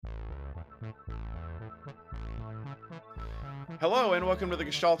Hello and welcome to the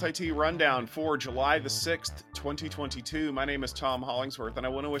Gestalt IT Rundown for July the 6th, 2022. My name is Tom Hollingsworth and I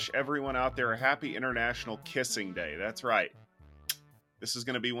want to wish everyone out there a happy International Kissing Day. That's right. This is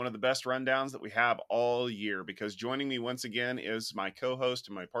going to be one of the best rundowns that we have all year because joining me once again is my co-host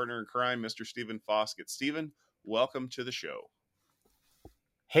and my partner in crime, Mr. Stephen Foskett. Stephen, welcome to the show.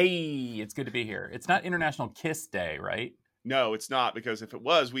 Hey, it's good to be here. It's not International Kiss Day, right? No, it's not, because if it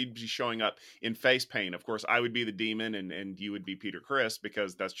was, we'd be showing up in face paint. Of course, I would be the demon and you would be Peter Criss,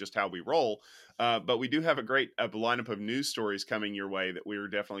 because that's just how we roll. But we do have a great lineup of news stories coming your way that we're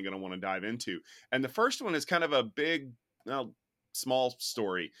definitely going to want to dive into. And the first one is kind of a big, small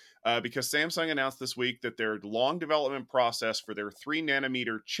story because Samsung announced this week that their long development process for their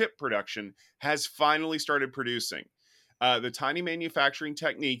 3nm chip production has finally started producing. The tiny manufacturing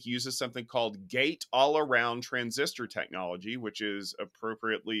technique uses something called gate-all-around transistor technology, which is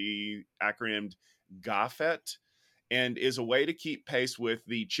appropriately acronymed GAFET, and is a way to keep pace with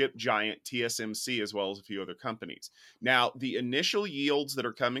the chip giant TSMC as well as a few other companies. Now, the initial yields that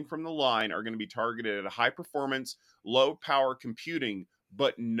are coming from the line are going to be targeted at high-performance, low-power computing,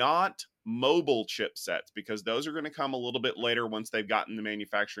 but not mobile chipsets, because those are going to come a little bit later once they've gotten the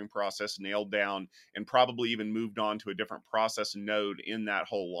manufacturing process nailed down and probably even moved on to a different process node in that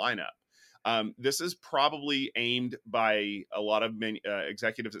whole lineup. This is probably aimed by a lot of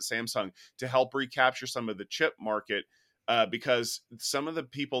executives at Samsung to help recapture some of the chip market, because some of the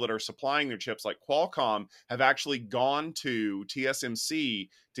people that are supplying their chips, like Qualcomm, have actually gone to TSMC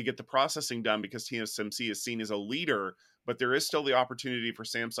to get the processing done because TSMC is seen as a leader. But there is still the opportunity for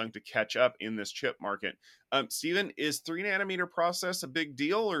Samsung to catch up in this chip market. Stephen, is 3nm process a big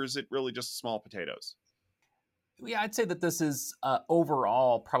deal, or is it really just small potatoes? Yeah, I'd say that this is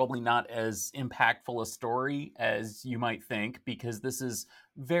overall probably not as impactful a story as you might think, because this is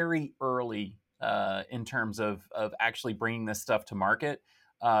very early in terms of actually bringing this stuff to market.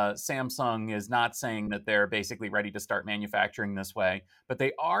 Samsung is not saying that they're basically ready to start manufacturing this way, but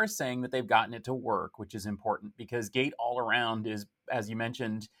they are saying that they've gotten it to work, which is important because gate-all-around is, as you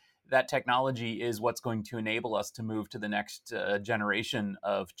mentioned, that technology is what's going to enable us to move to the next generation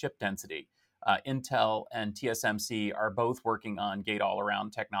of chip density. Intel and TSMC are both working on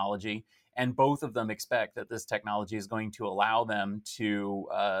gate-all-around technology, and both of them expect that this technology is going to allow them to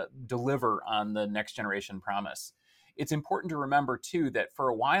deliver on the next generation promise. It's important to remember, too, that for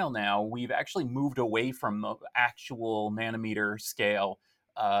a while now, we've actually moved away from the actual nanometer scale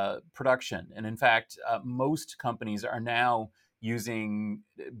production. And in fact, most companies are now using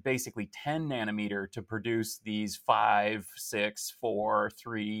basically 10 nanometer to produce these 5, 6, 4,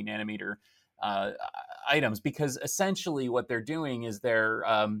 3 nanometer items, because essentially what they're doing is they're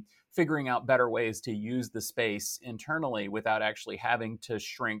figuring out better ways to use the space internally without actually having to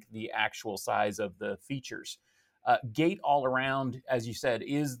shrink the actual size of the features. Gate-all-around, as you said,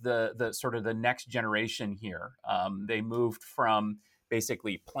 is the sort of the next generation here. They moved from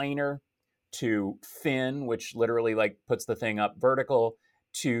basically planar to fin, which literally like puts the thing up vertical,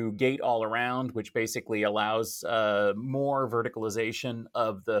 to gate-all-around, which basically allows more verticalization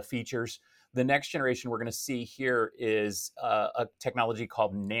of the features. The next generation we're going to see here is a technology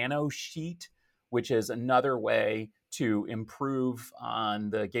called nanosheet, which is another way to improve on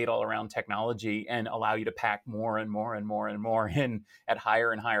the gate-all-around technology and allow you to pack more and more and more and more in at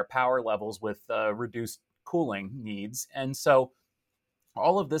higher and higher power levels with reduced cooling needs. And so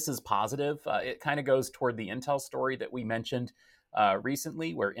all of this is positive. It kind of goes toward the Intel story that we mentioned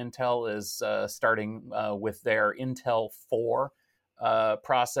recently, where Intel is starting with their Intel 4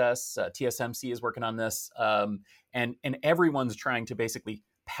 process. TSMC is working on this, and everyone's trying to basically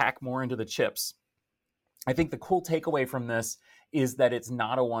pack more into the chips. I think the cool takeaway from this is that it's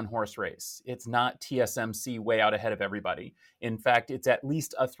not a one-horse race. It's not TSMC way out ahead of everybody. In fact, it's at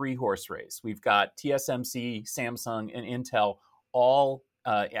least a 3-horse race. We've got TSMC, Samsung, and Intel all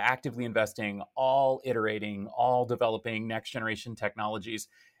actively investing, all iterating, all developing next-generation technologies.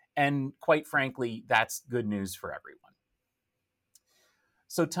 And quite frankly, that's good news for everyone.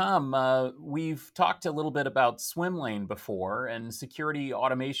 So, Tom, we've talked a little bit about Swimlane before, and Security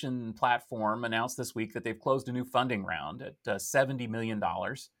Automation Platform announced this week that they've closed a new funding round at $70 million.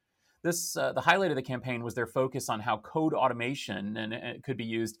 The highlight of the campaign was their focus on how code automation and it could be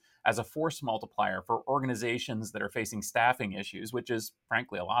used as a force multiplier for organizations that are facing staffing issues, which is,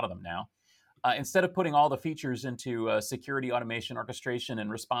 frankly, a lot of them now. Instead of putting all the features into a security automation orchestration and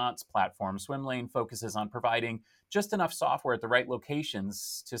response platform, Swimlane focuses on providing just enough software at the right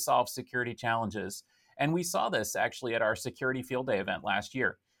locations to solve security challenges. And we saw this actually at our Security Field Day event last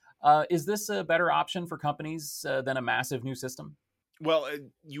year. Is this a better option for companies than a massive new system? Well,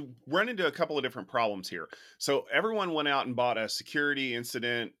 you run into a couple of different problems here. So everyone went out and bought a security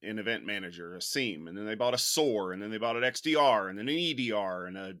incident and event manager, a SIEM, and then they bought a SOAR, and then they bought an XDR, and then an EDR,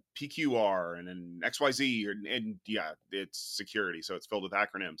 and a PQR, and an XYZ, and yeah, it's security, so it's filled with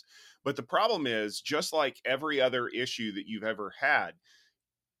acronyms. But the problem is, just like every other issue that you've ever had,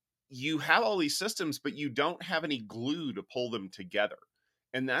 you have all these systems, but you don't have any glue to pull them together.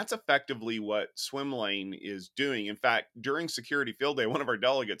 And that's effectively what Swimlane is doing. In fact, during Security Field Day, one of our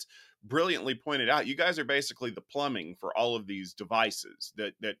delegates brilliantly pointed out, you guys are basically the plumbing for all of these devices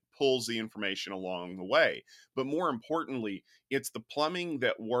that pulls the information along the way. But more importantly, it's the plumbing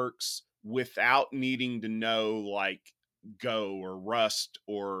that works without needing to know like Go or Rust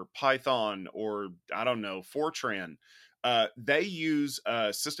or Python or I don't know, Fortran. They use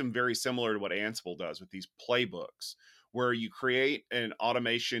a system very similar to what Ansible does with these playbooks, where you create an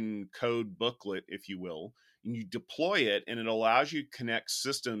automation code booklet, if you will, and you deploy it, and it allows you to connect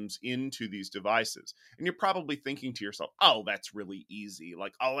systems into these devices. And you're probably thinking to yourself, oh, that's really easy.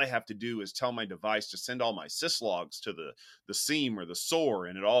 Like, all I have to do is tell my device to send all my syslogs to the SIEM or the SOAR,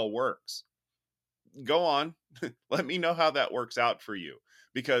 and it all works. Go on. Let me know how that works out for you.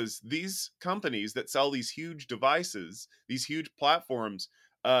 Because these companies that sell these huge devices, these huge platforms,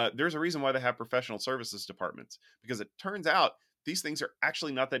 there's a reason why they have professional services departments, because it turns out these things are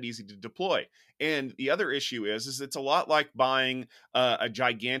actually not that easy to deploy. And the other issue is it's a lot like buying a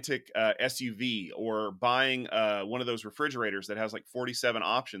gigantic SUV, or buying one of those refrigerators that has like 47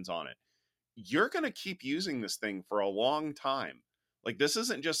 options on it. You're going to keep using this thing for a long time. Like, this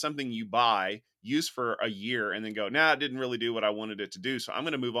isn't just something you buy, use for a year, and then go, nah, it didn't really do what I wanted it to do, so I'm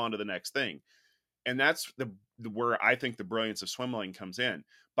going to move on to the next thing. And that's where I think the brilliance of Swimlane comes in.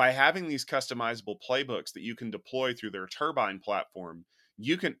 By having these customizable playbooks that you can deploy through their Turbine platform,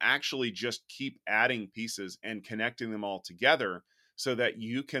 you can actually just keep adding pieces and connecting them all together so that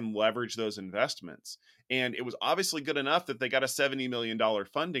you can leverage those investments. And it was obviously good enough that they got a $70 million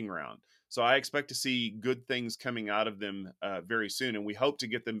funding round. So I expect to see good things coming out of them very soon. And we hope to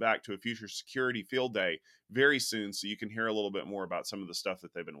get them back to a future Security Field Day very soon, so you can hear a little bit more about some of the stuff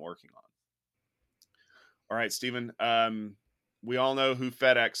that they've been working on. All right, Stephen. We all know who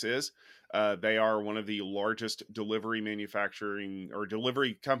FedEx is. They are one of the largest delivery manufacturing or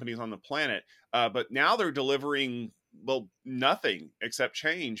delivery companies on the planet. But now they're delivering, well, nothing except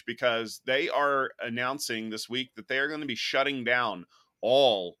change, because they are announcing this week that they are going to be shutting down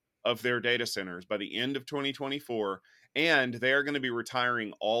all of their data centers by the end of 2024. And they are going to be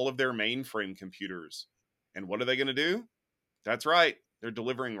retiring all of their mainframe computers. And what are they going to do? That's right. They're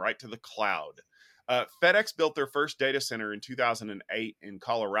delivering right to the cloud. FedEx built their first data center in 2008 in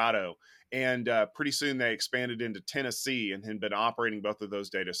Colorado, and pretty soon they expanded into Tennessee and had been operating both of those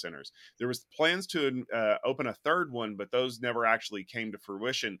data centers. There was plans to open a third one, but those never actually came to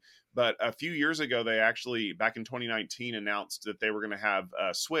fruition. But a few years ago, they actually, back in 2019, announced that they were going to have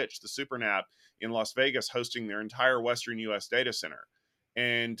Switch, the SuperNAP, in Las Vegas, hosting their entire Western U.S. data center.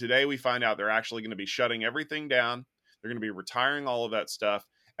 And today we find out they're actually going to be shutting everything down. They're going to be retiring all of that stuff,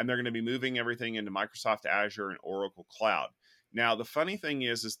 and they're going to be moving everything into Microsoft Azure and Oracle Cloud. Now, the funny thing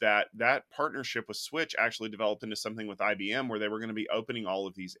is that partnership with Switch actually developed into something with IBM, where they were going to be opening all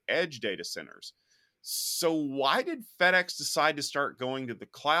of these edge data centers. So why did FedEx decide to start going to the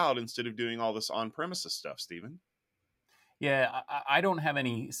cloud instead of doing all this on-premises stuff, Stephen? Yeah, I don't have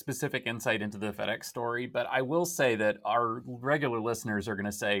any specific insight into the FedEx story, but I will say that our regular listeners are going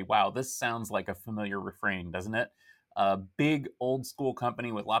to say, wow, this sounds like a familiar refrain, doesn't it? A big old school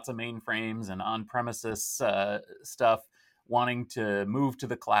company with lots of mainframes and on-premises stuff wanting to move to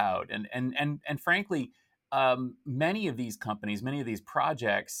the cloud. And frankly, many of these companies, many of these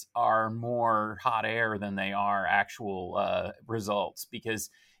projects are more hot air than they are actual results, because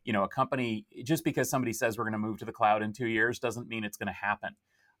a company, just because somebody says we're going to move to the cloud in 2 years doesn't mean it's going to happen.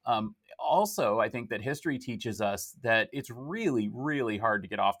 Also, I think that history teaches us that it's really, really hard to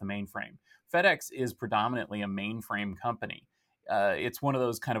get off the mainframe. FedEx is predominantly a mainframe company. It's one of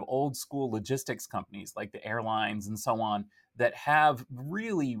those kind of old school logistics companies like the airlines and so on that have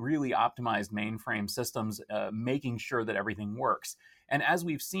really, really optimized mainframe systems, making sure that everything works. And as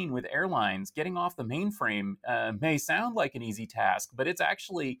we've seen with airlines, getting off the mainframe may sound like an easy task, but it's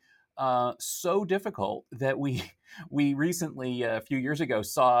actually so difficult that we recently, a few years ago,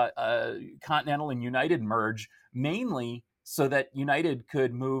 saw Continental and United merge, mainly so that United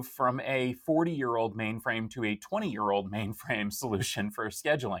could move from a 40-year-old mainframe to a 20-year-old mainframe solution for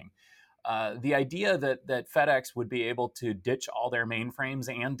scheduling. The idea that FedEx would be able to ditch all their mainframes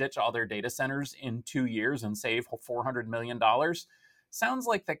and ditch all their data centers in 2 years and save $400 million sounds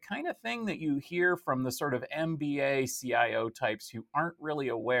like the kind of thing that you hear from the sort of MBA CIO types who aren't really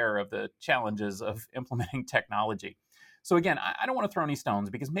aware of the challenges of implementing technology. So, again, I don't want to throw any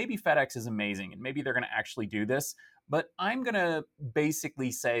stones because maybe FedEx is amazing and maybe they're going to actually do this. But I'm going to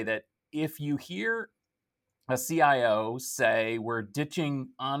basically say that if you hear a CIO say we're ditching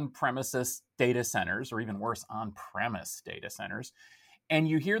on premises data centers, or even worse, on premise data centers, and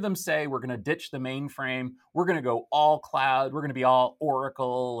you hear them say we're going to ditch the mainframe, we're going to go all cloud, we're going to be all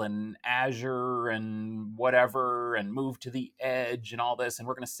Oracle and Azure and whatever, and move to the edge and all this, and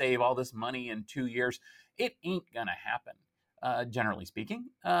we're going to save all this money in 2 years, it ain't going to happen. Generally speaking.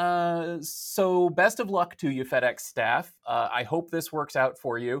 So, best of luck to you, FedEx staff. I hope this works out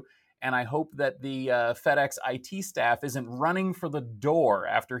for you. And I hope that the FedEx IT staff isn't running for the door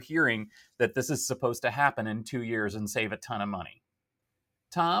after hearing that this is supposed to happen in 2 years and save a ton of money.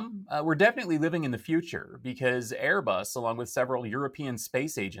 Tom, we're definitely living in the future because Airbus, along with several European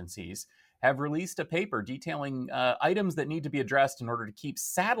space agencies, have released a paper detailing items that need to be addressed in order to keep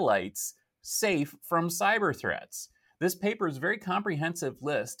satellites safe from cyber threats. This paper is a very comprehensive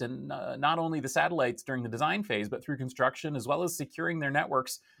list, and not only the satellites during the design phase, but through construction, as well as securing their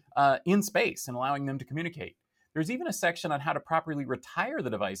networks in space and allowing them to communicate. There's even a section on how to properly retire the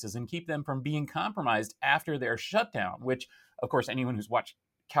devices and keep them from being compromised after their shutdown, which, of course, anyone who's watched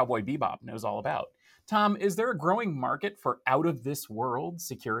Cowboy Bebop knows all about. Tom, is there a growing market for out of this world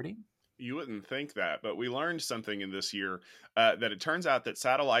security? You wouldn't think that, but we learned something in this year that it turns out that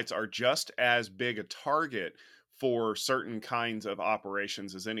satellites are just as big a target for certain kinds of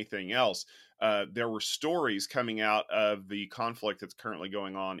operations as anything else. There were stories coming out of the conflict that's currently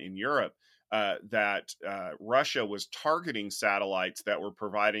going on in Europe that Russia was targeting satellites that were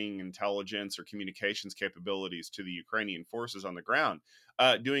providing intelligence or communications capabilities to the Ukrainian forces on the ground,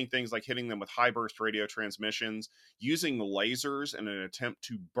 doing things like hitting them with high burst radio transmissions, using lasers in an attempt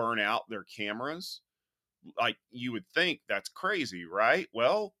to burn out their cameras. Like, you would think that's crazy, right?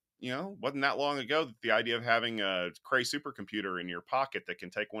 Well, wasn't that long ago that the idea of having a Cray supercomputer in your pocket that can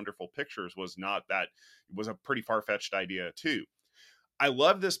take wonderful pictures was not that, it was a pretty far-fetched idea too. I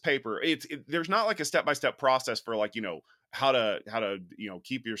love this paper. There's not like a step-by-step process for, like, how to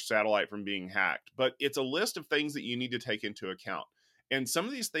keep your satellite from being hacked, but it's a list of things that you need to take into account. And some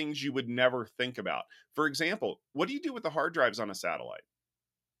of these things you would never think about. For example, what do you do with the hard drives on a satellite?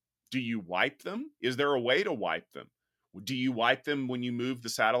 Do you wipe them? Is there a way to wipe them? Do you wipe them when you move the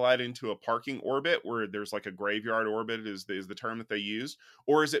satellite into a parking orbit where there's like a graveyard orbit is the term that they use?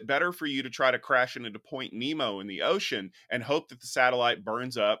 Or is it better for you to try to crash into Point Nemo in the ocean and hope that the satellite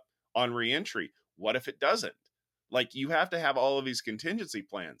burns up on reentry? What if it doesn't? Like, you have to have all of these contingency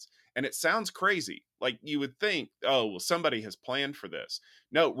plans. And it sounds crazy. Like, you would think, oh, well, somebody has planned for this.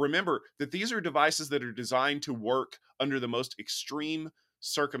 No, remember that these are devices that are designed to work under the most extreme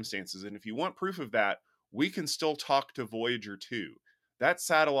circumstances. And if you want proof of that, we can still talk to Voyager 2. That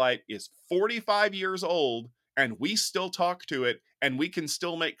satellite is 45 years old, and we still talk to it, and we can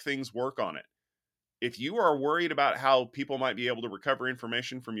still make things work on it. If you are worried about how people might be able to recover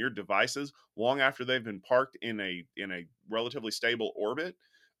information from your devices long after they've been parked in a relatively stable orbit,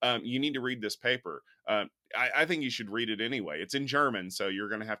 you need to read this paper. I think you should read it anyway. It's in German, so you're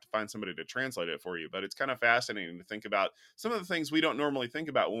going to have to find somebody to translate it for you. But it's kind of fascinating to think about some of the things we don't normally think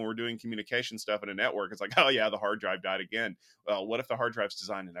about when we're doing communication stuff in a network. It's like, oh yeah, the hard drive died again. Well, what if the hard drive's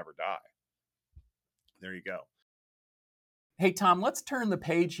designed to never die? There you go. Hey, Tom, let's turn the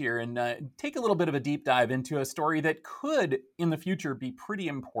page here and take a little bit of a deep dive into a story that could, in the future, be pretty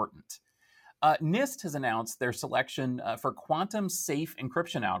important. NIST has announced their selection for quantum safe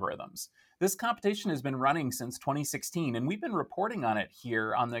encryption algorithms. This competition has been running since 2016, and we've been reporting on it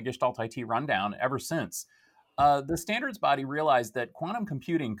here on the Gestalt IT Rundown ever since. The standards body realized that quantum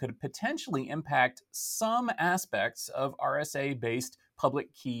computing could potentially impact some aspects of RSA-based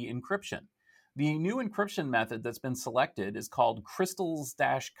public key encryption. The new encryption method that's been selected is called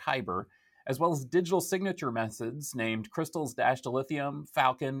Crystals-Kyber, as well as digital signature methods named Crystals-Dilithium,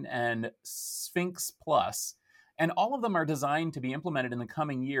 Falcon, and Sphinx Plus. And all of them are designed to be implemented in the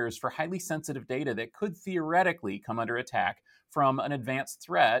coming years for highly sensitive data that could theoretically come under attack from an advanced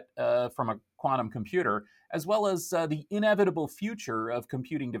threat from a quantum computer, as well as the inevitable future of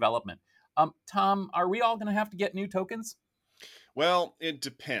computing development. Tom, are we all going to have to get new tokens? Well, it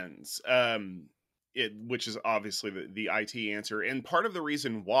depends. Which is obviously the IT answer. And part of the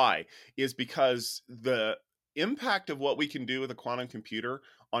reason why is because the impact of what we can do with a quantum computer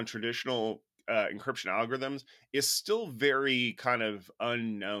on traditional encryption algorithms is still very kind of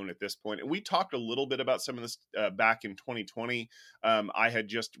unknown at this point. And we talked a little bit about some of this back in 2020. I had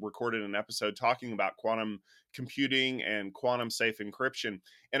just recorded an episode talking about quantum computing and quantum safe encryption.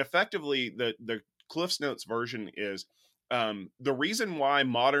 And effectively, the Cliff's Notes version is the reason why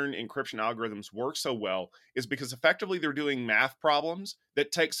modern encryption algorithms work so well is because effectively they're doing math problems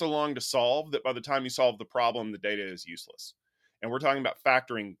that take so long to solve that by the time you solve the problem, the data is useless. And we're talking about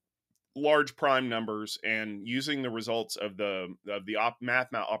factoring large prime numbers and using the results of the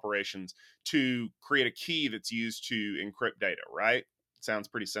math operations to create a key that's used to encrypt data, right? Sounds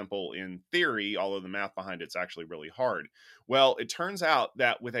pretty simple in theory, although the math behind it's actually really hard. Well, it turns out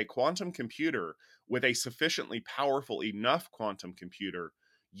that with a quantum computer, with a sufficiently powerful enough quantum computer,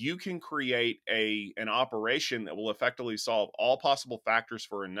 you can create an operation that will effectively solve all possible factors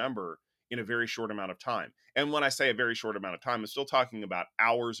for a number in a very short amount of time. And when I say a very short amount of time, I'm still talking about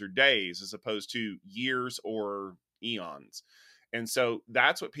hours or days as opposed to years or eons. And so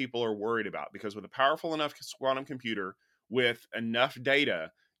that's what people are worried about, because with a powerful enough quantum computer with enough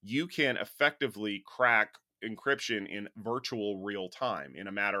data, you can effectively crack encryption in virtual real time in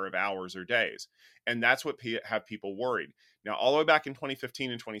a matter of hours or days. And that's what have people worried. Now, all the way back in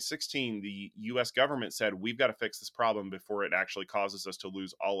 2015 and 2016, the US government said, we've got to fix this problem before it actually causes us to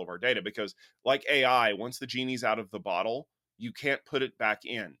lose all of our data. Because like AI, once the genie's out of the bottle, you can't put it back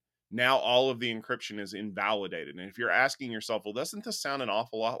in. Now all of the encryption is invalidated. And if you're asking yourself, well, doesn't this sound an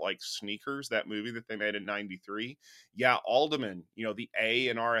awful lot like Sneakers, that movie that they made in 93? Yeah, Alderman, the A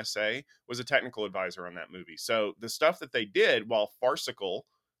in RSA, was a technical advisor on that movie. So the stuff that they did, while farcical,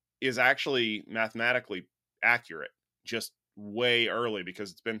 is actually mathematically accurate, just way early, because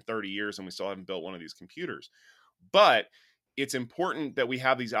it's been 30 years and we still haven't built one of these computers. But it's important that we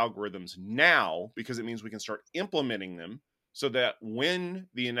have these algorithms now, because it means we can start implementing them so that when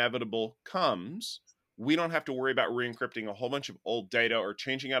the inevitable comes, we don't have to worry about re-encrypting a whole bunch of old data or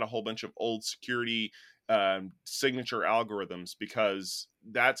changing out a whole bunch of old security signature algorithms, because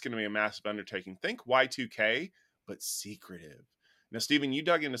that's going to be a massive undertaking. Think Y2K, but secretive. Now, Stephen, you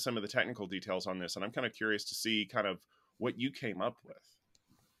dug into some of the technical details on this, and I'm kind of curious to see kind of what you came up with.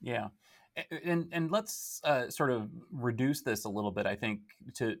 Yeah. And let's sort of reduce this a little bit, I think,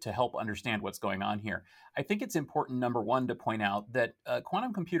 to help understand what's going on here. I think it's important, number one, to point out that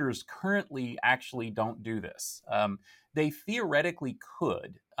quantum computers currently actually don't do this. They theoretically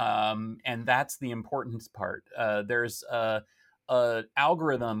could, and that's the important part. There's an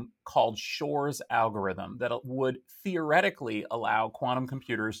algorithm called Shor's algorithm that would theoretically allow quantum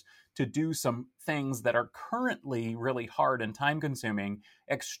computers to do some things that are currently really hard and time consuming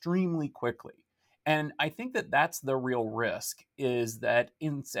extremely quickly. And I think that that's the real risk, is that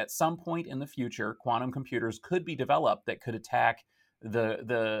at some point in the future, quantum computers could be developed that could attack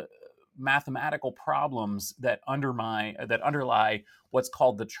the mathematical problems that underlie what's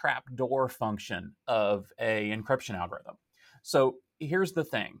called the trapdoor function of a encryption algorithm. So here's the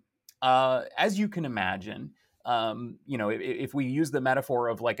thing. As you can imagine, if we use the metaphor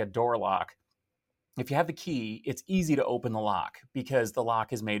of like a door lock, if you have the key, it's easy to open the lock because the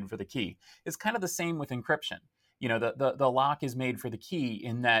lock is made for the key. It's kind of the same with encryption. The lock is made for the key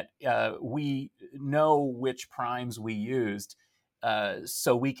in that we know which primes we used,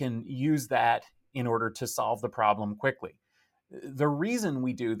 so we can use that in order to solve the problem quickly. The reason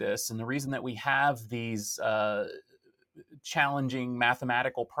we do this, and the reason that we have these challenging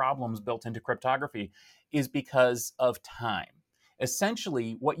mathematical problems built into cryptography, is because of time.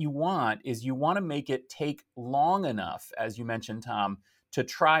 Essentially, what you want is you want to make it take long enough, as you mentioned, Tom, to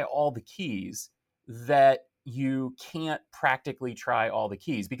try all the keys that you can't practically try all the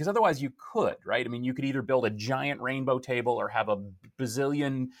keys, because otherwise you could, right? I mean, you could either build a giant rainbow table or have a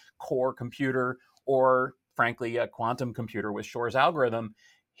bazillion core computer, or frankly, a quantum computer with Shor's algorithm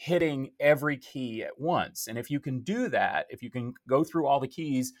hitting every key at once. And if you can do that, if you can go through all the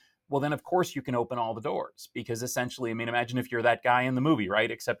keys, well, then of course you can open all the doors, because essentially, I mean, imagine if you're that guy in the movie, right?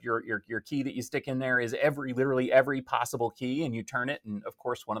 Except your key that you stick in there is literally every possible key, and you turn it, and of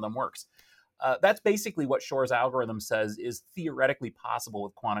course one of them works. That's basically what Shor's algorithm says is theoretically possible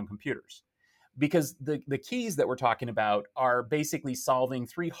with quantum computers, because the keys that we're talking about are basically solving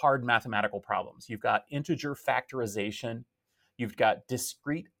three hard mathematical problems. You've got integer factorization, you've got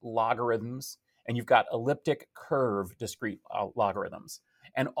discrete logarithms, and you've got elliptic curve discrete logarithms.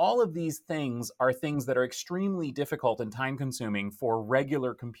 And all of these things are things that are extremely difficult and time consuming for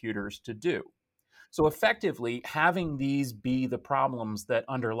regular computers to do. So effectively, having these be the problems that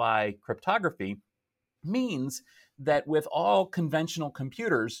underlie cryptography means that with all conventional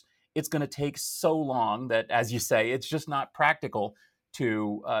computers, it's going to take so long that, as you say, it's just not practical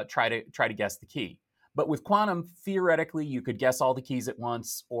to try to guess the key. But with quantum, theoretically, you could guess all the keys at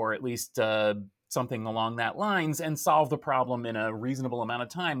once, or at least something along that lines, and solve the problem in a reasonable amount of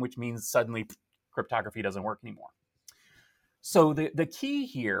time, which means suddenly cryptography doesn't work anymore. So the key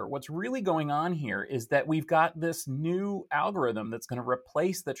here, what's really going on here, is that we've got this new algorithm that's going to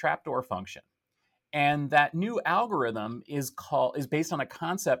replace the trapdoor function. And that new algorithm is based on a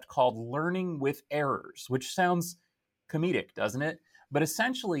concept called learning with errors, which sounds comedic, doesn't it? But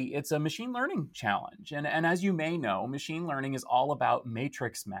essentially, it's a machine learning challenge. And as you may know, machine learning is all about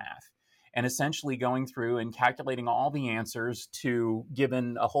matrix math and essentially going through and calculating all the answers to,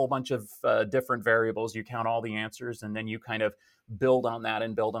 given a whole bunch of different variables, you count all the answers and then you kind of build on that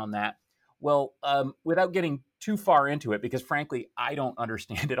and build on that. Well, without getting too far into it, because frankly, I don't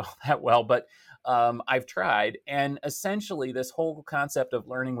understand it all that well, but I've tried. And essentially, this whole concept of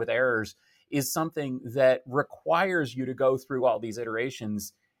learning with errors is something that requires you to go through all these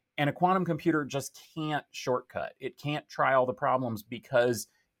iterations. And a quantum computer just can't shortcut. It can't try all the problems because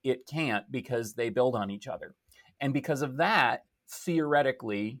they build on each other. And because of that,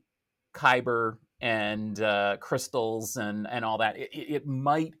 theoretically, Kyber and crystals and all that, it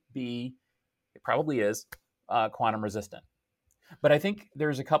might be, it probably is, quantum resistant. But I think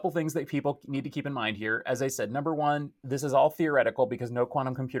there's a couple things that people need to keep in mind here. As I said, number one, this is all theoretical because no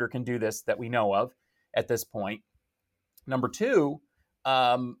quantum computer can do this that we know of at this point. Number two,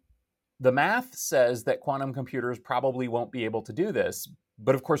 the math says that quantum computers probably won't be able to do this.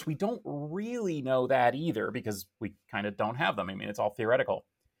 But of course, we don't really know that either because we kind of don't have them. I mean, it's all theoretical.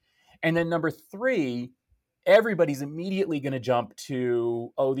 And then number three, everybody's immediately going to jump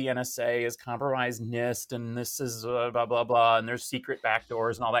to, oh, the NSA has compromised NIST and this is blah, blah, blah, and there's secret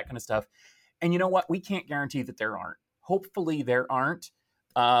backdoors and all that kind of stuff. And you know what? We can't guarantee that there aren't. Hopefully there aren't.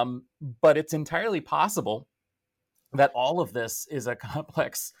 But it's entirely possible that all of this is a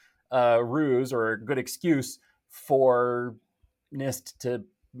complex ruse or a good excuse for NIST to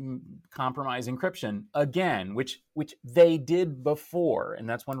compromise encryption again, which they did before, and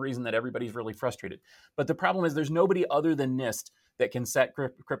that's one reason that everybody's really frustrated. But the problem is there's nobody other than NIST that can set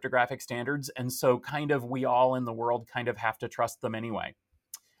cryptographic standards, and so kind of we all in the world kind of have to trust them anyway.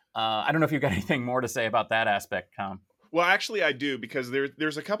 I don't know if you've got anything more to say about that aspect, Tom. Well, actually, I do, because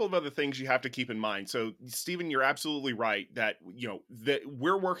there's a couple of other things you have to keep in mind. So, Stephen, you're absolutely right that that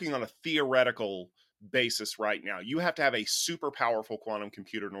we're working on a theoretical basis right now. You have to have a super powerful quantum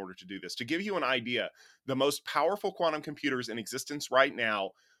computer in order to do this. To give you an idea, the most powerful quantum computers in existence right now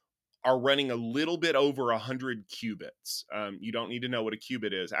are running a little bit over 100 qubits. You don't need to know what a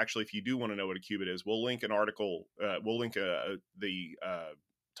qubit is. Actually, if you do want to know what a qubit is, we'll link an article. We'll link the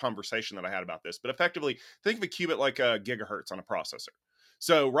conversation that I had about this. But effectively, think of a qubit like a gigahertz on a processor.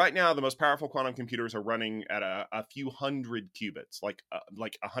 So right now, the most powerful quantum computers are running at a few hundred qubits, like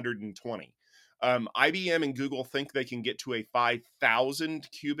 120. IBM and Google think they can get to a 5,000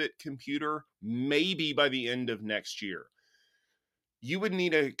 qubit computer maybe by the end of next year. You would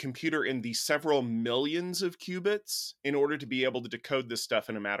need a computer in the several millions of qubits in order to be able to decode this stuff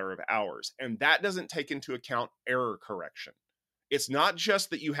in a matter of hours. And that doesn't take into account error correction. It's not just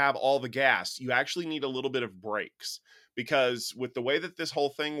that you have all the gas, you actually need a little bit of brakes. Because with the way that this whole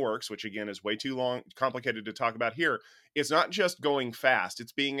thing works, which again is way too complicated to talk about here, it's not just going fast,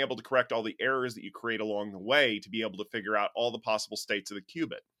 it's being able to correct all the errors that you create along the way to be able to figure out all the possible states of the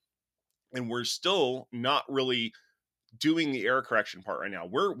qubit. And we're still not really doing the error correction part right now.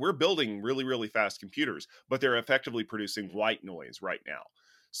 We're building really, really fast computers, but they're effectively producing white noise right now.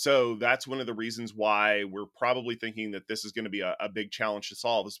 So that's one of the reasons why we're probably thinking that this is going to be a big challenge to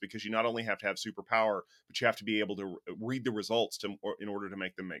solve, is because you not only have to have superpower, but you have to be able to read the results in order to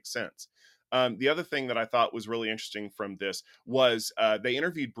make them make sense. The other thing that I thought was really interesting from this was they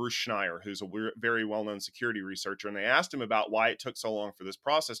interviewed Bruce Schneier, who's a very well-known security researcher, and they asked him about why it took so long for this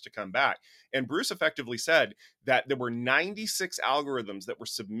process to come back. And Bruce effectively said that there were 96 algorithms that were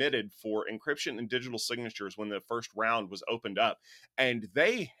submitted for encryption and digital signatures when the first round was opened up, and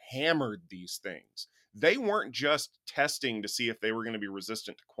they hammered these things. They weren't just testing to see if they were going to be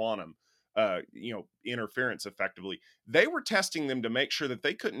resistant to quantum interference effectively. They were testing them to make sure that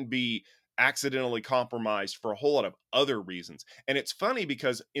they couldn't be accidentally compromised for a whole lot of other reasons. And it's funny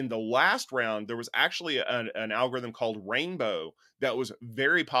because in the last round, there was actually an algorithm called Rainbow that was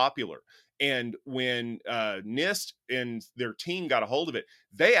very popular. And when NIST and their team got a hold of it,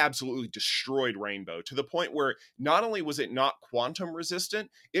 they absolutely destroyed Rainbow to the point where not only was it not quantum resistant,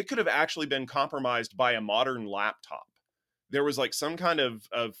 it could have actually been compromised by a modern laptop. There was like some kind of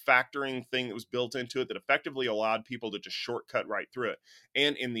factoring thing that was built into it that effectively allowed people to just shortcut right through it.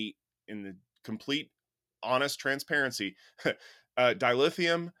 And in the complete honest transparency,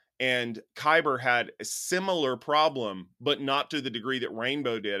 Dilithium and Kyber had a similar problem, but not to the degree that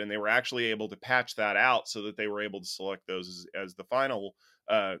Rainbow did, and they were actually able to patch that out so that they were able to select those as the final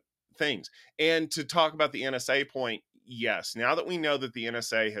things. And to talk about the NSA point, yes, now that we know that the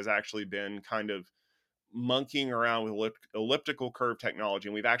NSA has actually been kind of monkeying around with elliptical curve technology,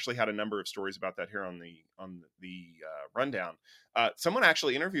 and we've actually had a number of stories about that here on the rundown. Someone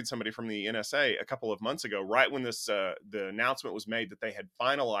actually interviewed somebody from the NSA a couple of months ago, right when this the announcement was made that they had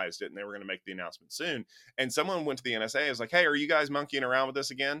finalized it and they were going to make the announcement soon. And someone went to the NSA and was like, "Hey, are you guys monkeying around with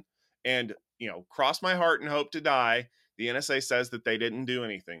this again?" And cross my heart and hope to die, the NSA says that they didn't do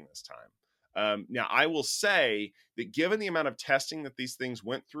anything this time. Now, I will say that given the amount of testing that these things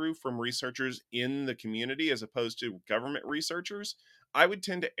went through from researchers in the community as opposed to government researchers, I would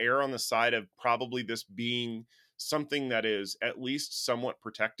tend to err on the side of probably this being something that is at least somewhat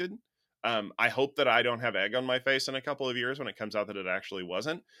protected. I hope that I don't have egg on my face in a couple of years when it comes out that it actually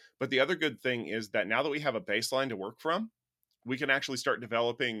wasn't. But the other good thing is that now that we have a baseline to work from, we can actually start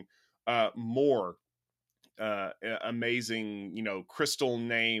developing more amazing, crystal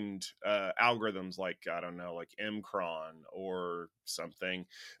named algorithms like, I don't know, like Mcron or something.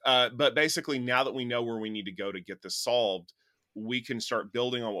 But basically, now that we know where we need to go to get this solved, we can start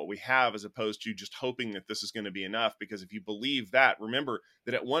building on what we have as opposed to just hoping that this is going to be enough. Because if you believe that, remember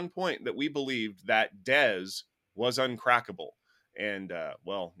that at one point that we believed that DES was uncrackable. And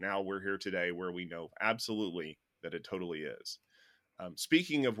well, now we're here today where we know absolutely that it totally is.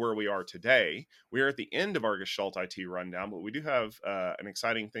 Speaking of where we are today, we are at the end of our Gestalt IT rundown, but we do have an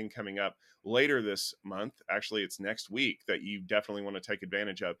exciting thing coming up later this month. Actually, it's next week that you definitely want to take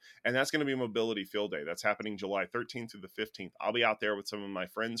advantage of, and that's going to be Mobility Field Day. That's happening July 13th through the 15th. I'll be out there with some of my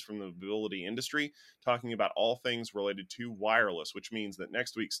friends from the mobility industry talking about all things related to wireless, which means that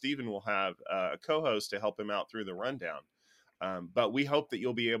next week Stephen will have a co-host to help him out through the rundown. But we hope that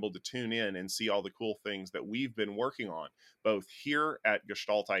you'll be able to tune in and see all the cool things that we've been working on, both here at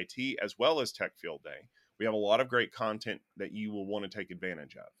Gestalt IT as well as Tech Field Day. We have a lot of great content that you will want to take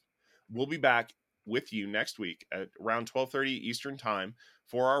advantage of. We'll be back with you next week at around 12:30 Eastern Time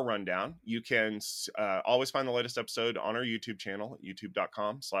for our rundown. You can always find the latest episode on our YouTube channel at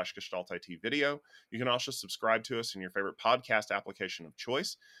youtube.com/GestaltIT video. You can also subscribe to us in your favorite podcast application of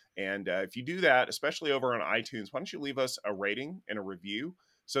choice. And if you do that, especially over on iTunes, why don't you leave us a rating and a review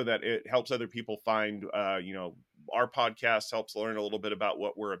so that it helps other people find, our podcast, helps learn a little bit about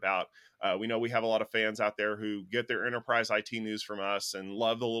what we're about. We know we have a lot of fans out there who get their enterprise IT news from us and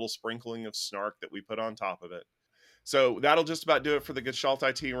love the little sprinkling of snark that we put on top of it. So that'll just about do it for the Gestalt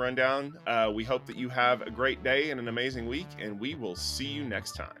IT rundown. We hope that you have a great day and an amazing week, and we will see you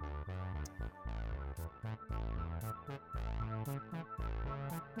next time.